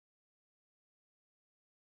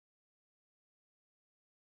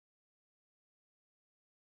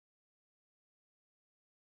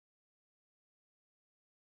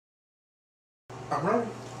I'm ready.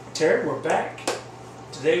 Terry, we're back.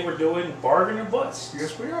 Today we're doing bargain or bust.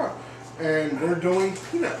 Yes, we are. And we're doing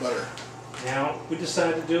peanut butter. Now, we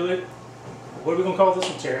decided to do it. What are we going to call this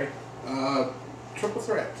one, Terry? Triple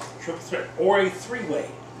threat. Triple threat. Or a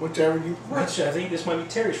three-way. Whichever you prefer. Which I think this might be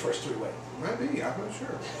Terry's first three-way. Might be, I'm not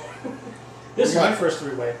sure. This is my first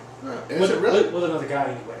three-way. Is it really? With another guy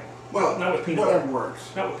anyway. Well, not with peanut whatever butter.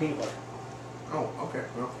 works. Not with peanut butter. Oh, okay.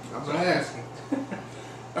 Well, I'm not asking.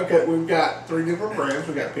 Okay, we've got 3 different brands.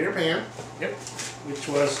 We've got Peter Pan. Yep. Which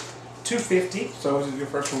was $2.50. So is it your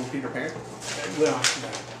first one with Peter Pan? Well,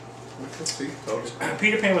 no. Let's see. Total.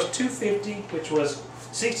 Peter Pan was $2.50, which was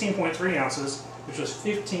 16.3 ounces, which was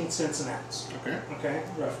 15 cents an ounce. Okay. Okay,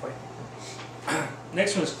 roughly.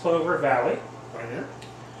 Next one is Clover Valley. Right here.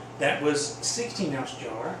 That was 16-ounce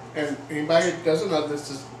jar. And anybody that doesn't know, this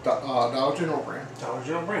is Dollar General brand. Dollar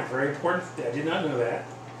General brand, very important. I did not know that.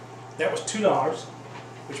 That was $2,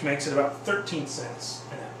 which makes it about 13 cents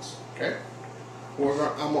an ounce. Okay.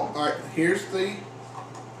 All right, here's the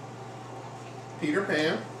Peter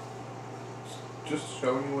Pan. Just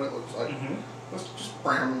showing you what it looks like. Mm-hmm. It's just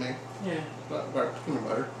brown to me. Yeah. About peanut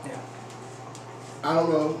butter. Yeah. I don't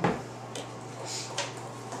know.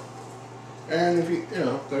 And if you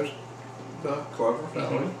know, there's the Clover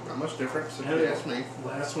Valley. Not much difference if you ask me. The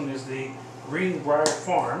last one is the Greenbrier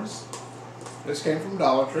Farms. This came from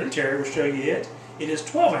Dollar Tree. Terry will show you it. It is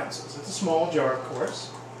 12 ounces. It's a small jar, of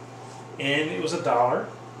course. And it was $1.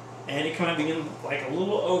 And it came out being like a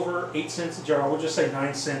little over 8 cents a jar. We'll just say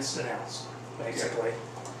 9 cents an ounce, basically,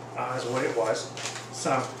 is what it was.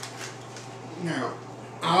 So now,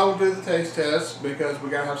 I'll do the taste test because we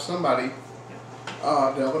gotta have somebody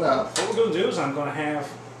delve it out. what we're going to do is I'm going to have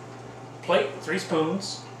a plate, 3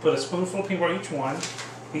 spoons, put a spoonful of peanut butter in each one,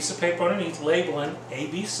 piece of paper underneath labeling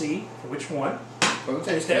ABC for which one. For the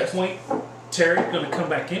taste At that test. point, Terry's going to come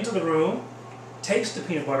back into the room, taste the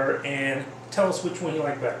peanut butter, and tell us which one you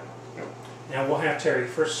like better. Yep. Now we'll have Terry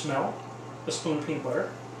first smell the spoon of peanut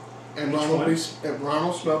butter. And Ron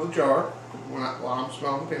will smell the jar while I'm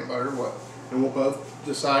smelling the peanut butter. And we'll both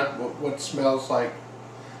decide what smells like.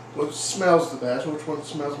 What smells the best? Which one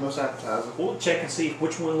smells most appetizing? We'll check and see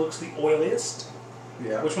which one looks the oiliest.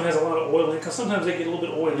 Yeah. Which one has a lot of oil in it, because sometimes they get a little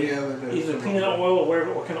bit oily. Yeah, they do. Either peanut oil or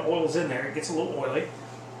whatever, what kind of oil is in there, it gets a little oily.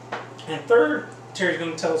 And third, Terry's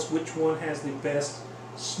going to tell us which one has the best,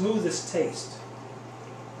 smoothest taste.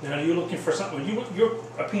 Now you're looking for something, you're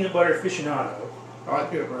a peanut butter aficionado. I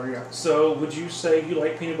like peanut butter, yeah. So would you say you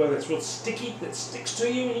like peanut butter that's real sticky, that sticks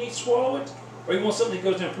to you when you swallow it? Or you want something that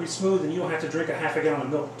goes down pretty smooth and you don't have to drink a half a gallon of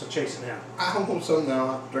milk to chase it down? I don't want something that I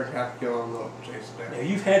don't have to drink half a gallon of milk to chase it down. Now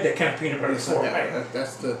you've had that kind of peanut butter before, Yeah, right?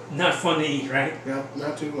 that's the... Not fun to eat, right? Yeah,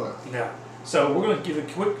 not too much. No. So we're going to give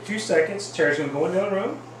it a quick few seconds. Terry's going to go into the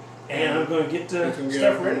room, and I'm going to get the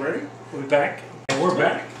stuff ready. We'll be back. And we're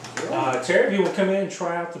back. Terry, if you want to come in and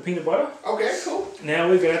try out the peanut butter. Okay, cool.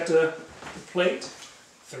 Now we've got the plate,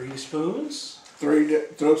 3 spoons. 3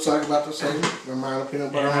 looks like about the same amount of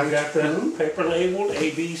peanut butter. And I've got the paper labeled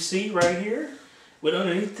ABC right here. But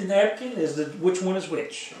underneath the napkin is which one is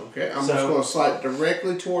which. Okay, I'm just going to slide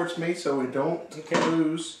directly towards me so we don't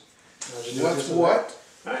lose what's what.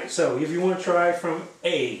 Alright, so if you want to try from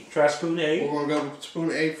A, try spoon A. We're going to go with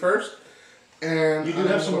spoon A first. And you do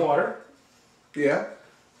have some water. Yeah.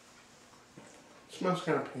 Smells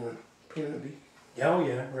kind of peanutty. Oh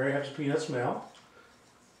yeah, very have some peanut smell.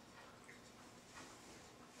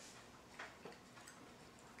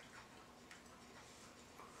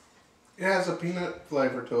 It has a peanut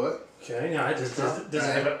flavor to it. Okay, now does it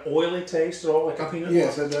have an oily taste at all, like a peanut?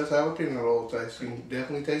 Yes, it does have a peanut oil taste. You can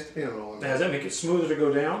definitely taste the peanut oil in now, does that make it smoother to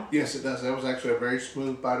go down? Yes, it does. That was actually a very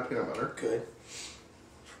smooth bite of peanut butter. Good.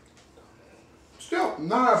 Still,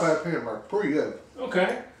 not a bad peanut butter. Pretty good.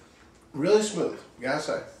 Okay. Really smooth, gotta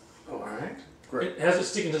say. Alright. Great. How's it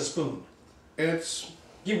sticking to the spoon? It's...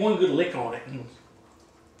 Give one good lick on it.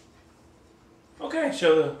 Okay,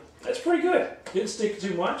 so that's pretty good. Didn't stick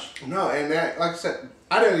too much. No, and that, like I said,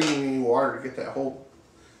 I didn't even need water to get that whole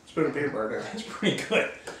spoon of peanut butter down. That's pretty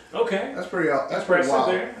good. Okay. That's pretty wild.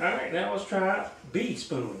 There. Alright, now let's try B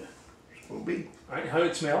spoon. Spoon B. Alright, how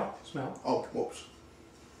did it smell? Oh, whoops.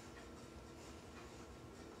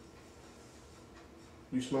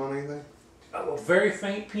 You smell anything? A very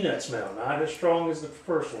faint peanut smell, not as strong as the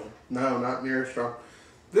first one. No, not near as strong.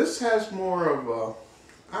 This has more of a,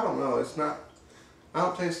 I don't know, it's not, I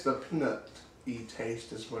don't taste the peanut-y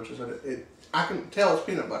taste as much as I can tell it's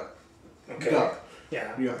peanut butter. Okay. Duh.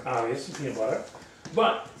 Yeah, Yeah. obvious, peanut butter.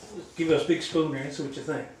 But, give us a big spoon there and see what you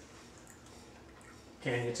think.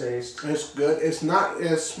 Can you taste? It's good. It's not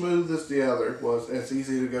as smooth as the other was. It's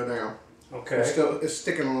easy to go down. Okay. It's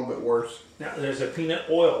sticking a little bit worse. Now, there's a peanut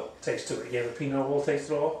oil taste to it. You have a peanut oil taste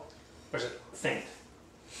at all? Or is it faint?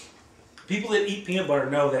 People that eat peanut butter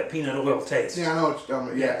know that peanut oil taste. Yeah, I know what you're talking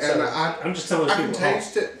about. Yeah, so and I'm just telling I people. can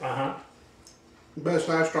taste it, Uh-huh. but it's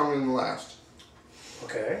not stronger than the last.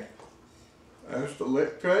 Okay. That's the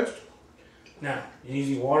lick taste. Now, you need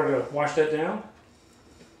any water to wash that down?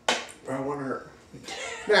 I wonder.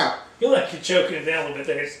 Now, You feel like you're choking it down a little bit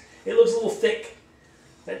there. It looks a little thick.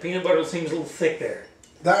 That peanut butter seems a little thick there.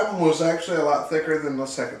 that one was actually a lot thicker than the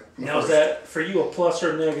second. Now, is that for you a plus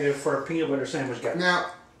or a negative for a peanut butter sandwich guy?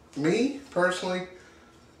 Now, me personally,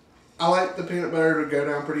 I like the peanut butter to go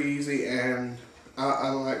down pretty easy, and I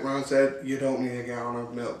like Ron said, you don't need a gallon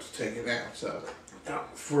of milk to take it down. So, Now,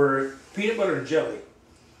 for peanut butter and jelly,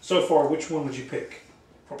 so far, which one would you pick?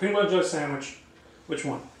 For peanut butter and jelly sandwich, which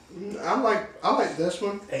one? I like this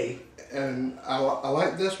one, A. and I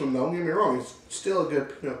like this one. Don't get me wrong; it's still a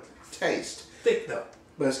good peanut taste, Thick though.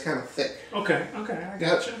 but it's kind of thick. Okay, I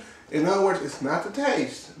gotcha. In other words, it's not the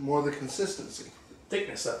taste, more the consistency.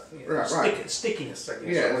 Thickness of it. Right. Stickiness, I guess,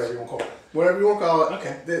 Yes. or whatever you want to call it. Whatever you want to call it.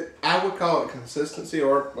 Okay. I would call it consistency,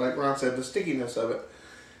 or like Ron said, the stickiness of it.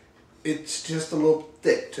 It's just a little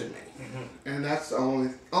thick to me, and that's the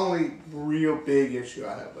only real big issue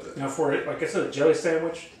I have with it. Now, for it, like I said, a jelly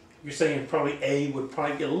sandwich, you're saying probably A would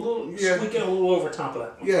probably get a little, Yeah. squeak it a little over top of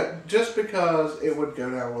that one. Yeah, just because it would go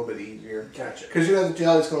down a little bit easier. Gotcha. Because you know the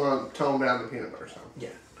jelly's going to tone down the peanut butter some. Yeah.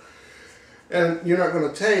 And you're not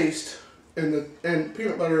going to taste, and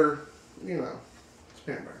peanut butter, you know, it's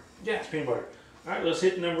peanut butter. Yeah, it's peanut butter. All right, let's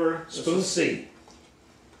hit spoon C.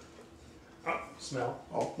 Oh, smell.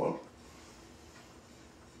 Oh, well.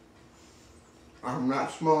 I'm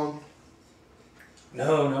not smelling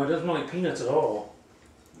No, it doesn't smell like peanuts at all.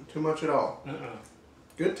 too much at all.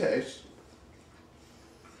 Good taste.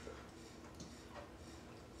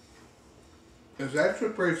 It's actually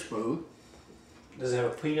pretty smooth. Does it have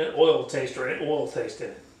a peanut oil taste or an oil taste in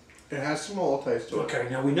it? It has some oil taste to it. Okay,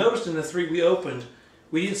 now we noticed in the three we opened,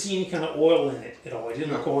 we didn't see any kind of oil in it at all. It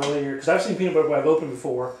didn't look oily here. Because I've seen peanut butter I've opened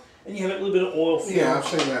before, and you have a little bit of oil film Yeah, I've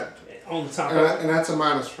seen that. on the top of it. And that's a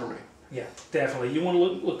minus for me. Yeah, definitely. You want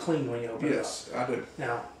to look clean when you open it up. Yes, I do.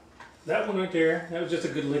 Now, that one right there, that was just a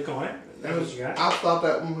good lick on it. That's what you got. I thought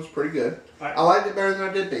that one was pretty good. Right. I liked it better than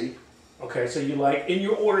I did B. Okay, so you like, in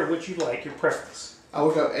your order, what you like, your preference. I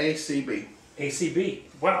would go A, C, B. ACB.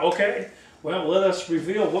 Wow, okay. Well, let us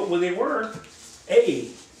reveal what they were. A,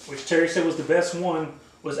 which Terry said was the best one,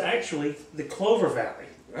 was actually the Clover Valley.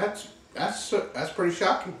 That's pretty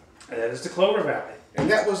shocking. And that is the Clover Valley. And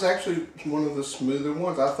that was actually one of the smoother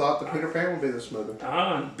ones. I thought the Peter Pan would be the smoother.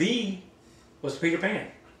 B was Peter Pan.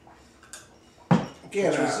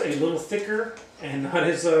 Get Which was out. a little thicker and not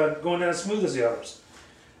as going down as smooth as the others.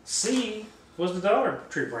 C was the Dollar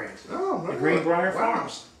Tree brand. Oh, The right. Greenbrier Wow.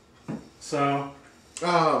 Farms. So,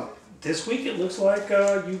 Um, this week it looks like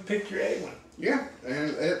you picked your A one. yeah,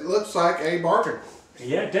 and it looks like a bargain.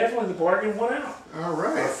 Yeah, definitely the bargain won out. All Our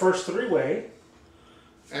right. first three-way,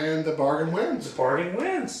 And the bargain wins. the bargain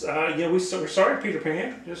wins. Yeah, we're sorry, Peter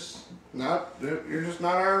Pan. You're just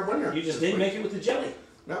not our winner. You just didn't make it with the jelly.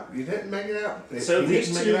 No, you didn't make it out. So you these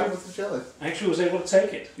didn't make two- it out with the jelly. Actually, was able to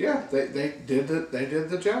take it. Yeah, they did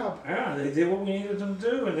the job. Yeah, they did what we needed them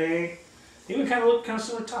to do, and they even kind of looked kind of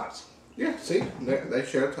similar tops. Yeah, see, they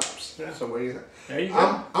share tops. Yeah. So what do you think? There you go.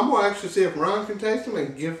 I'm gonna actually see if Ron can taste them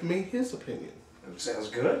and give me his opinion. Sounds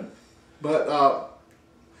good. But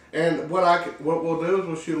and what we'll do is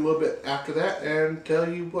we'll shoot a little bit after that and tell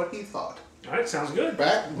you what he thought. All right, sounds good.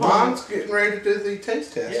 Ron's getting ready to do the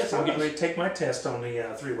taste test. Yes, I'm getting ready to take my test on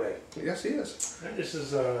the three-way. Yes, he is. All right, this is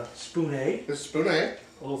spoon A. This is spoon A. A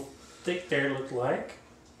little thick there, it looked like.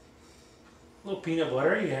 A little peanut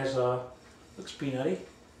butter. He has looks peanutty.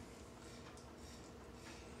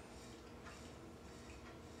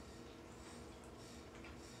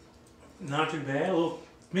 Not too bad. A little.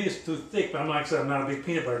 To me, it's too thick, but like I said, I'm not a big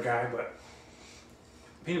peanut butter guy, but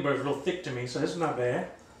peanut butter's real thick to me, so this is not bad.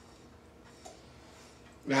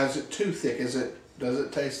 Now, is it too thick? Does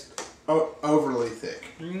it taste overly thick?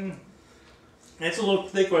 It's a little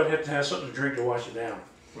thick, but I'd have to have something to drink to wash it down.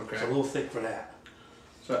 Okay. It's a little thick for that.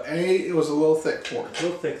 So A, it was a little thick for him. A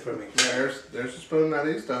little thick for me. There's the spoon that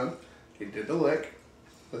he's done. He did the lick,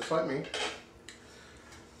 just like me.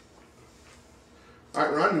 All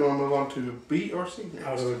right, Ron, you want to move on to B or C next?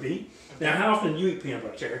 How would it be? Now, how often do you eat peanut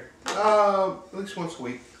butter, Terry? At least once a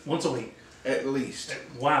week. Once a week. At least.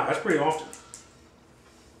 Wow, that's pretty often.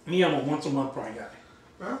 Me, I'm a once a month probably guy.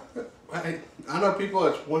 Well, I know people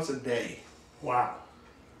that's once a day. Wow.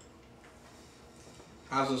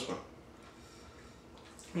 How's this one?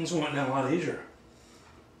 This one went down a lot easier.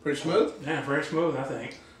 Pretty smooth? Yeah, very smooth, I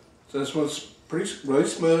think. So this one's really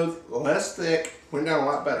smooth, less thick, went down a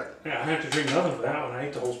lot better. Yeah, I have to drink nothing for that one. I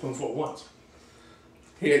ate the whole spoonful at once.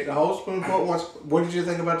 He ate the whole spoonful at once. What did you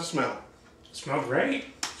think about the smell? It smelled great.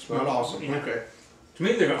 Smelled awesome. Yeah. Okay. To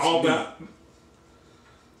me, they're all about.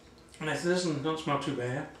 And I said, this one don't smell too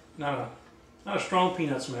bad. Not a strong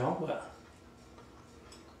peanut smell, but.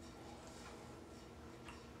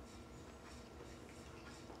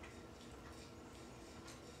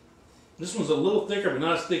 This one's a little thicker, but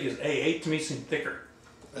not as thick as A. A to me seemed thicker.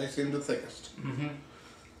 They seem the thickest. Mm-hmm.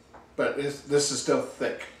 But this is still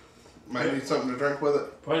thick. Might need something to drink with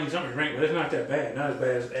it. Probably need something to drink, but it's not that bad. Not as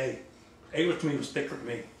bad as A. A was to me was thicker to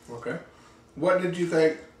me. Okay. What did you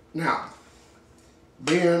think? Now,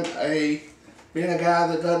 being a guy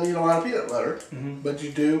that doesn't eat a lot of peanut butter, but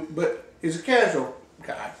he's a casual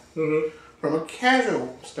guy. From a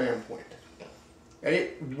casual standpoint,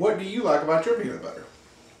 hey, what do you like about your peanut butter?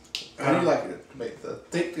 How do you like it to be? The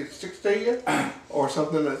thick that sticks to you, or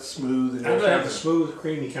something that's smooth? And I would have the smooth,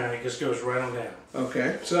 creamy kind. It just goes right on down.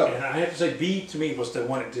 Okay, so and I have to say, B to me was the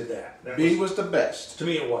one that did that. B was the best. To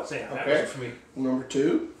me, it was. Yeah, that Okay. was it for me. Number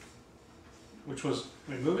 2, Which was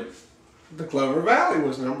we move it. the Clover Valley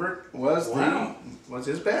was Wow. was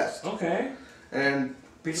his best. Okay. And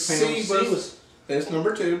Peter C Pan is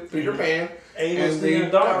number 2, Peter Pan. A was and the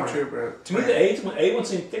Dollar dog. Tree. To me, the A one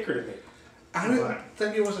seemed thicker to me. I didn't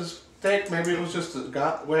think it was as thick. Maybe it was just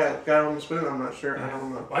the way I got on the spoon. I'm not sure. I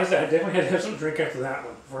don't know. Well, I definitely had to have some drink after that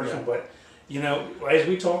one, first one. But you know, as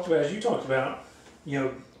you talked about, you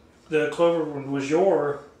know, the Clover one was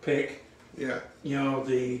your pick. Yeah. You know,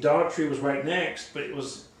 the Dollar Tree was right next, but it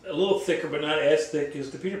was a little thicker, but not as thick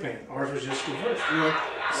as the Peter Pan. Ours was just reversed.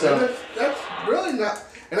 Yeah. So that's really not,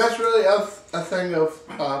 and that's really a thing of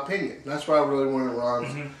opinion. That's why I really wanted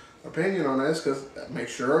Ron's opinion on this, because make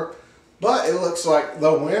sure. But it looks like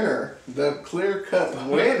the winner, the clear-cut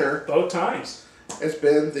winner, Both times. it's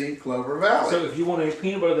been the Clover Valley. So if you want a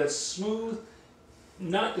peanut butter that's smooth,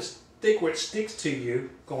 not just thick where it sticks to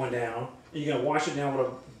you going down, and you're going to wash it down with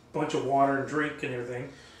a bunch of water and drink and everything.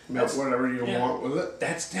 Milk whatever you want with it.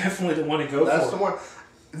 That's definitely the one to go for. That's the one.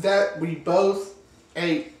 That we both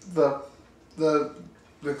ate the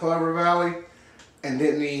Clover Valley and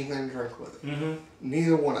didn't eat anything to drink with it.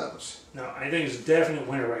 Neither one of us. No, I think it's a definite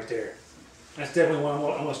winner right there. That's definitely one I'm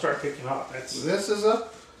going to start picking up. This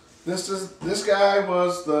guy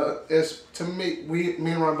was to me. Me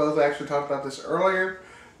and Ron both actually talked about this earlier.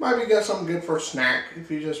 Might be got something good for a snack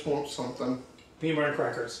if you just want something. Peanut butter and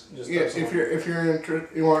crackers. Just yeah, if you're interested,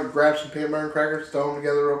 you want to grab some peanut butter and crackers, throw them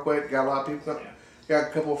together real quick. Got a lot of people. Got a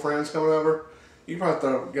couple of friends coming over. You probably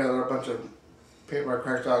throw together a bunch of peanut butter and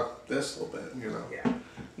crackers out this little bit. You know. Yeah.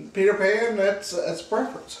 Peter Pan, that's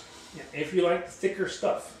preference. Yeah, if you like the thicker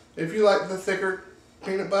stuff. If you like the thicker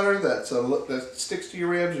peanut butter that sticks to your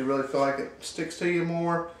ribs, you really feel like it sticks to you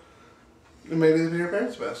more, then maybe the Peter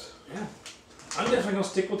Pan's best. Yeah. I'm definitely going to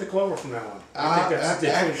stick with the Clover from that one. I think that's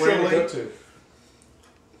definitely where to go to.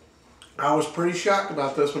 I was pretty shocked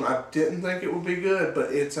about this one. I didn't think it would be good,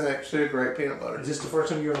 but it's actually a great peanut butter. Is this the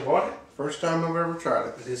first time you ever bought it? First time I've ever tried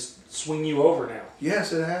it. Does this swing you over now?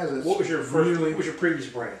 Yes, it has. What was your previous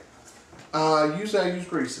brand? Usually I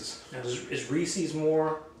use Reese's. Now, is Reese's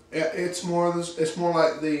more? Yeah, it's more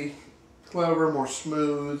like the Clover, more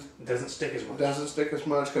smooth. It doesn't stick as much. Doesn't stick as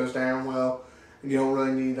much, goes down well, and you don't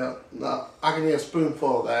really need I can eat a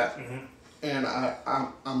spoonful of that, and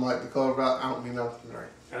I'm like the Clover. I don't need nothing to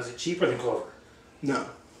drink. Now, is it cheaper than Clover? No.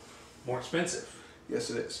 More expensive? Yes,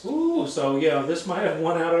 it is. Ooh, so yeah, this might have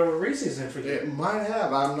won out over Reese's then for you. It might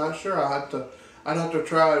have. I'm not sure. I'd have to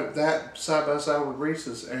try that side by side with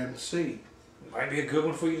Reese's and see. Might be a good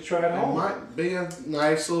one for you to try at home. It might be a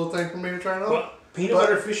nice little thing for me to try at home. Well, peanut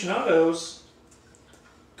butter aficionados,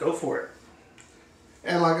 go for it.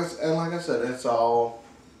 And like I said, it's all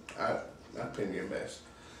opinion based.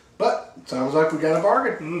 But sounds like we got a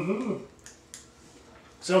bargain.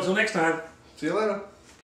 So until next time. See you later.